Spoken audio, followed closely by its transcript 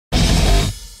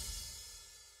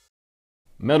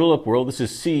Metal Up World, this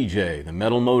is CJ, the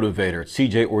Metal Motivator at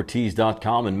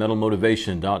cjortiz.com and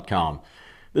metalmotivation.com.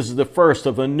 This is the first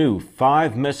of a new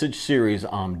 5-message series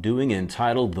I'm doing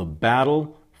entitled The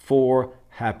Battle for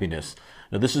Happiness.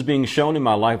 Now, this is being shown in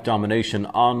my Life Domination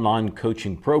online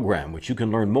coaching program, which you can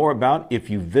learn more about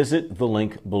if you visit the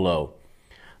link below.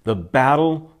 The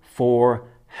Battle for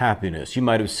Happiness. You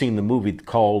might have seen the movie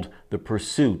called The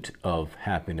Pursuit of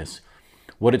Happiness.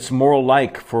 What it's more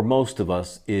like for most of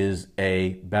us is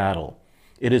a battle.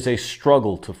 It is a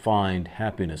struggle to find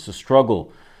happiness, a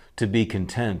struggle to be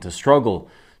content, a struggle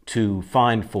to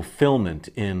find fulfillment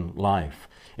in life.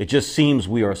 It just seems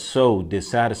we are so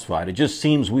dissatisfied. It just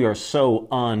seems we are so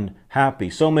unhappy.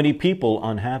 So many people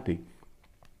unhappy.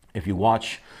 If you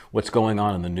watch what's going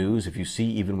on in the news, if you see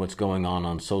even what's going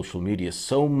on social media,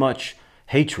 so much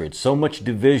hatred, so much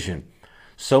division,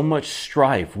 so much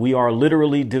strife. We are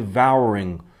literally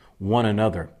devouring one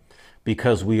another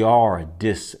because we are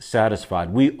dissatisfied.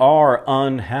 We are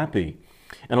unhappy.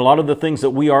 And a lot of the things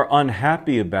that we are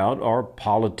unhappy about are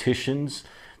politicians,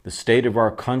 the state of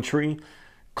our country,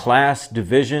 class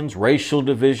divisions, racial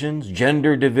divisions,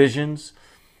 gender divisions,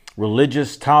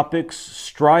 religious topics,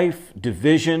 strife,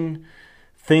 division,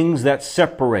 things that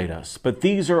separate us. But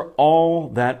these are all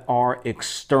that are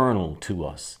external to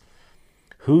us.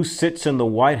 Who sits in the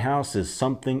White House is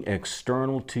something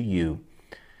external to you.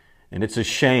 And it's a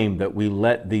shame that we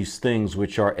let these things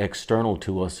which are external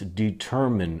to us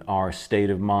determine our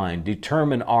state of mind,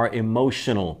 determine our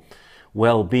emotional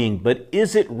well-being. But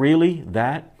is it really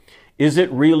that? Is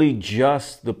it really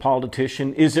just the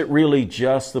politician? Is it really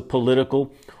just the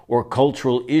political or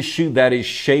cultural issue that is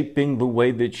shaping the way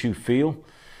that you feel?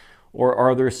 Or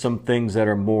are there some things that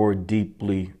are more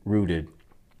deeply rooted?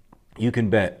 You can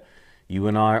bet you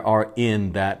and I are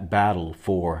in that battle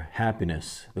for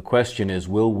happiness. The question is,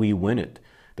 will we win it?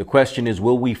 The question is,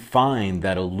 will we find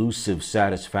that elusive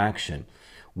satisfaction?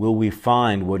 Will we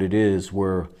find what it is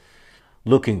we're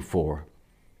looking for?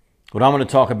 What I'm going to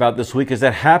talk about this week is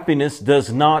that happiness does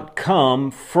not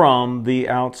come from the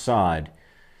outside.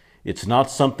 It's not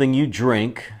something you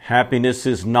drink. Happiness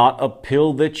is not a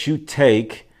pill that you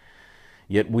take.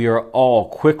 Yet we are all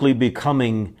quickly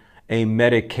becoming a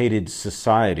medicated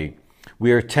society.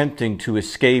 We are attempting to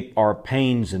escape our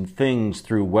pains and things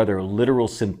through whether literal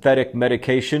synthetic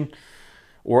medication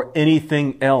or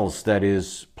anything else that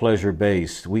is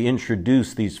pleasure-based. We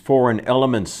introduce these foreign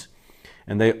elements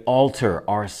and they alter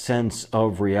our sense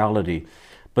of reality.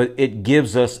 But it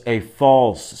gives us a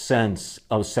false sense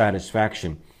of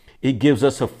satisfaction. It gives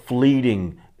us a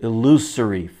fleeting,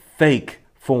 illusory, fake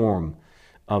form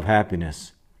of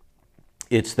happiness.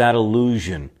 It's that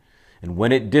illusion. And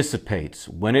when it dissipates,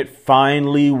 when it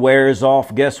finally wears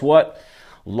off, guess what?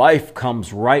 Life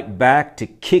comes right back to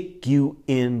kick you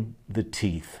in the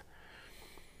teeth.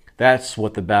 That's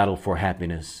what the battle for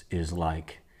happiness is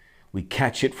like. We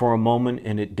catch it for a moment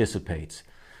and it dissipates.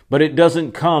 But it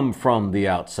doesn't come from the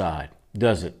outside,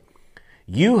 does it?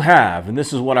 You have, and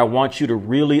this is what I want you to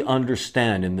really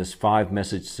understand in this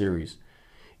 5-message series,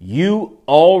 you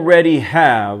already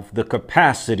have the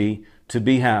capacity to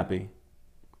be happy.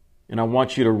 And I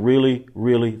want you to really,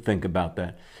 really think about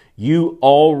that. You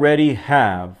already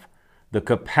have the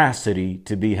capacity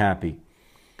to be happy.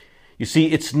 You see,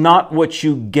 it's not what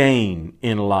you gain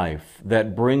in life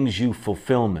that brings you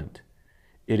fulfillment.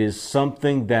 It is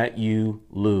something that you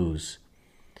lose.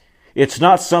 It's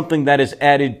not something that is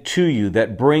added to you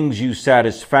that brings you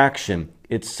satisfaction.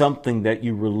 It's something that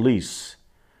you release.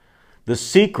 The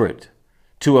secret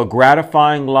to a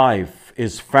gratifying life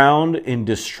is found in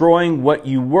destroying what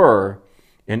you were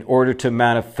in order to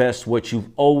manifest what you've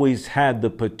always had the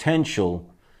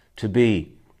potential to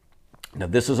be. Now,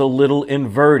 this is a little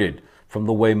inverted from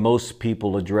the way most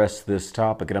people address this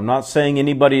topic. And I'm not saying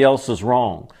anybody else is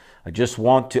wrong. I just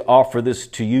want to offer this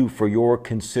to you for your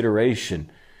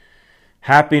consideration.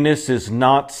 Happiness is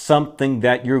not something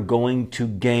that you're going to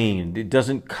gain. It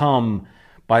doesn't come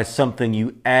by something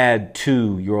you add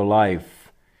to your life.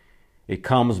 It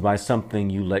comes by something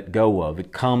you let go of.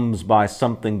 It comes by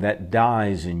something that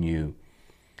dies in you.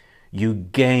 You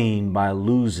gain by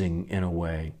losing in a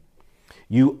way.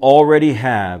 You already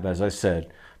have, as I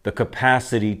said, the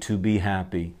capacity to be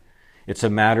happy. It's a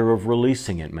matter of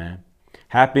releasing it, man.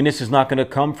 Happiness is not going to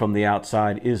come from the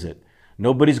outside, is it?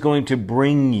 Nobody's going to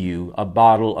bring you a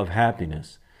bottle of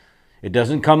happiness. It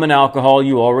doesn't come in alcohol.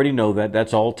 You already know that.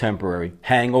 That's all temporary.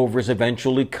 Hangovers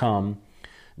eventually come.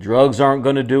 Drugs aren't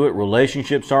going to do it.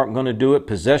 Relationships aren't going to do it.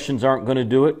 Possessions aren't going to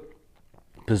do it.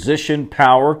 Position,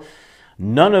 power,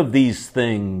 none of these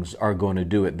things are going to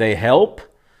do it. They help.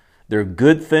 They're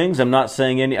good things. I'm not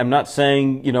saying,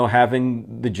 you know,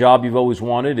 having the job you've always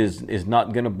wanted is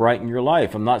not going to brighten your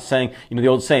life. I'm not saying, you know, the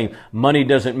old saying, money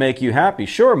doesn't make you happy.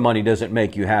 Sure, money doesn't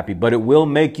make you happy, but it will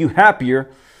make you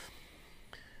happier.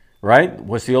 Right?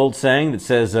 What's the old saying that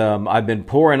says, I've been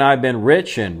poor and I've been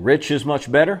rich, and rich is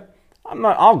much better?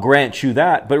 I'll grant you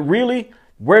that. But really,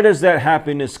 where does that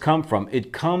happiness come from?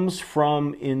 It comes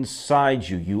from inside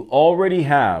you. You already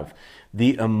have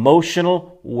the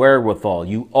emotional wherewithal.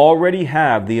 You already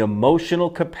have the emotional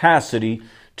capacity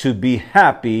to be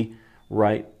happy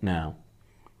right now.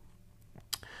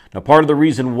 Now, part of the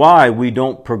reason why we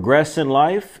don't progress in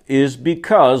life is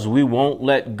because we won't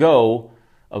let go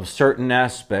of certain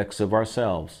aspects of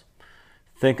ourselves.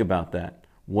 Think about that.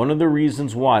 One of the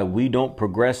reasons why we don't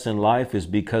progress in life is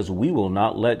because we will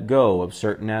not let go of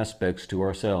certain aspects of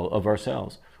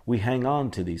ourselves. We hang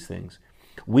on to these things.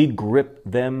 We grip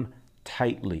them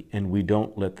tightly and we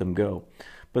don't let them go.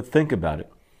 But think about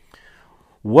it.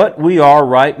 What we are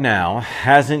right now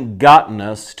hasn't gotten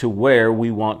us to where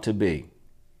we want to be,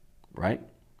 right?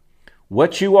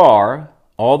 What you are,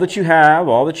 all that you have,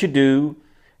 all that you do,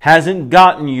 hasn't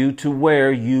gotten you to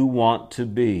where you want to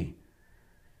be.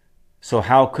 So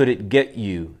how could it get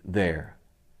you there?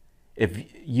 If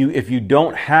you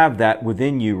don't have that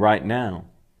within you right now,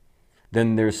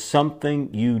 then there's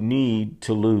something you need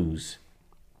to lose.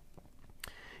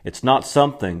 It's not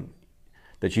something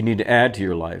that you need to add to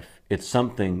your life. It's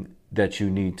something that you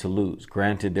need to lose.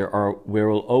 Granted, there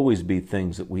will always be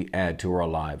things that we add to our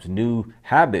lives. New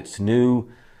habits,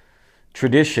 new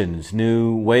traditions,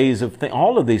 new ways of thinking.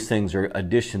 All of these things are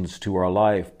additions to our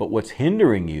life. But what's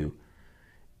hindering you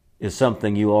is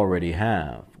something you already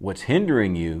have. What's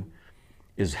hindering you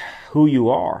is who you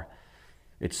are.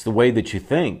 It's the way that you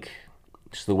think.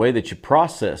 It's the way that you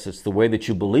process. It's the way that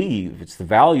you believe. It's the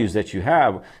values that you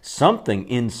have. Something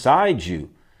inside you,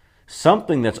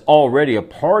 something that's already a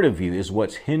part of you, is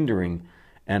what's hindering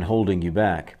and holding you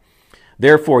back.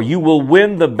 Therefore, you will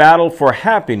win the battle for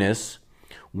happiness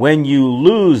when you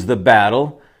lose the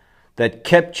battle that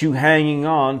kept you hanging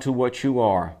on to what you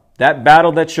are. That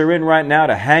battle that you're in right now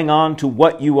to hang on to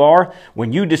what you are,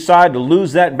 when you decide to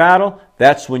lose that battle,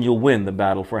 that's when you'll win the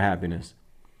battle for happiness.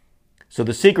 So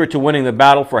the secret to winning the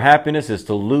battle for happiness is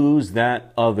to lose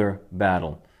that other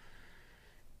battle.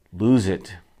 Lose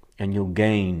it and you'll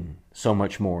gain so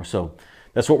much more. So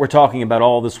that's what we're talking about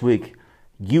all this week.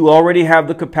 You already have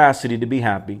the capacity to be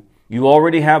happy. You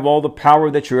already have all the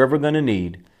power that you're ever going to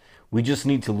need. We just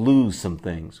need to lose some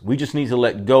things. We just need to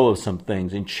let go of some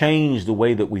things and change the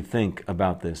way that we think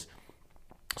about this.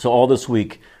 So all this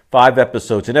week, 5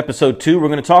 episodes. In episode 2, we're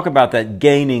going to talk about that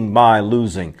gaining by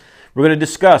losing. We're going to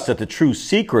discuss that the true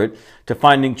secret to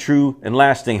finding true and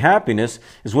lasting happiness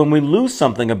is when we lose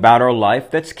something about our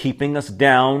life that's keeping us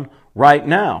down right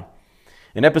now.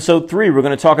 In episode 3, we're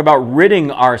going to talk about ridding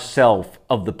ourselves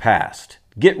of the past.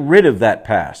 Get rid of that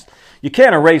past. You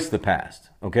can't erase the past,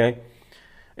 okay?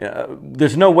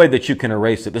 There's no way that you can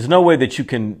erase it. There's no way that you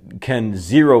can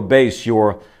zero base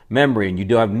your memory and you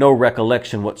do have no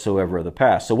recollection whatsoever of the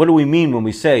past. So what do we mean when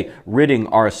we say ridding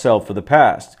ourselves of the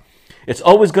past? It's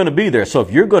always going to be there. So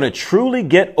if you're going to truly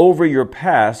get over your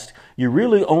past, you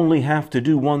really only have to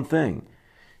do one thing.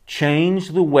 Change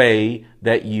the way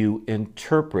that you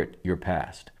interpret your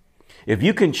past. If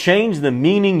you can change the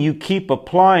meaning you keep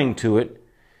applying to it,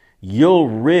 you'll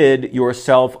rid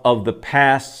yourself of the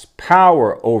past's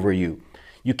power over you.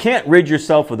 You can't rid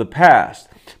yourself of the past,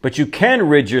 but you can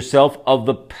rid yourself of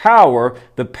the power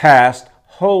the past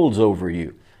holds over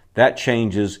you. That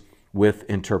changes with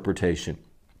interpretation.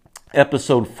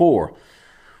 Episode 4,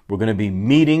 we're going to be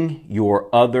meeting your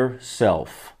other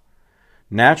self.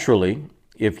 Naturally,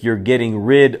 if you're getting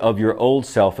rid of your old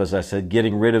self, as I said,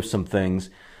 getting rid of some things,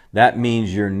 that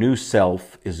means your new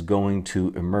self is going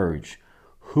to emerge.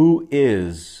 Who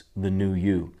is the new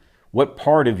you? What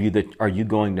part of you that are you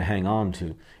going to hang on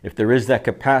to? If there is that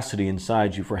capacity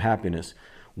inside you for happiness,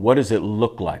 what does it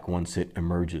look like once it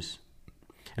emerges?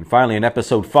 And finally, in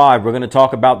episode 5, we're going to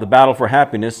talk about the battle for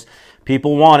happiness.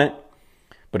 People want it,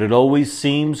 but it always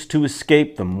seems to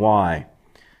escape them. Why?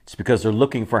 It's because they're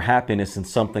looking for happiness in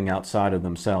something outside of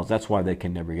themselves. That's why they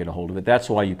can never get a hold of it. That's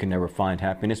why you can never find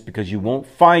happiness, because you won't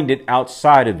find it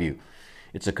outside of you.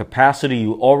 It's a capacity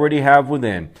you already have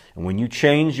within. And when you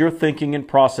change your thinking and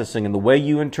processing and the way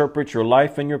you interpret your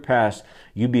life and your past,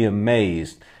 you'd be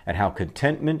amazed at how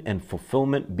contentment and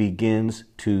fulfillment begins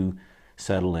to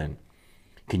settle in.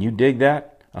 Can you dig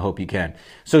that? I hope you can.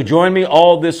 So join me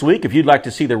all this week. If you'd like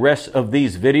to see the rest of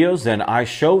these videos, then I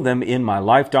show them in my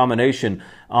Life Domination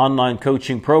online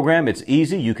coaching program. It's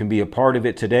easy. You can be a part of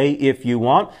it today if you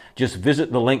want. Just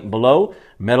visit the link below,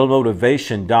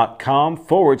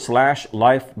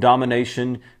 metalmotivation.com/life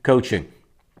domination coaching.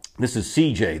 This is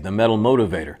CJ, the Metal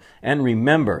Motivator. And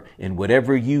remember, in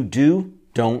whatever you do,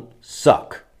 don't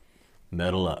suck.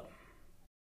 Metal up.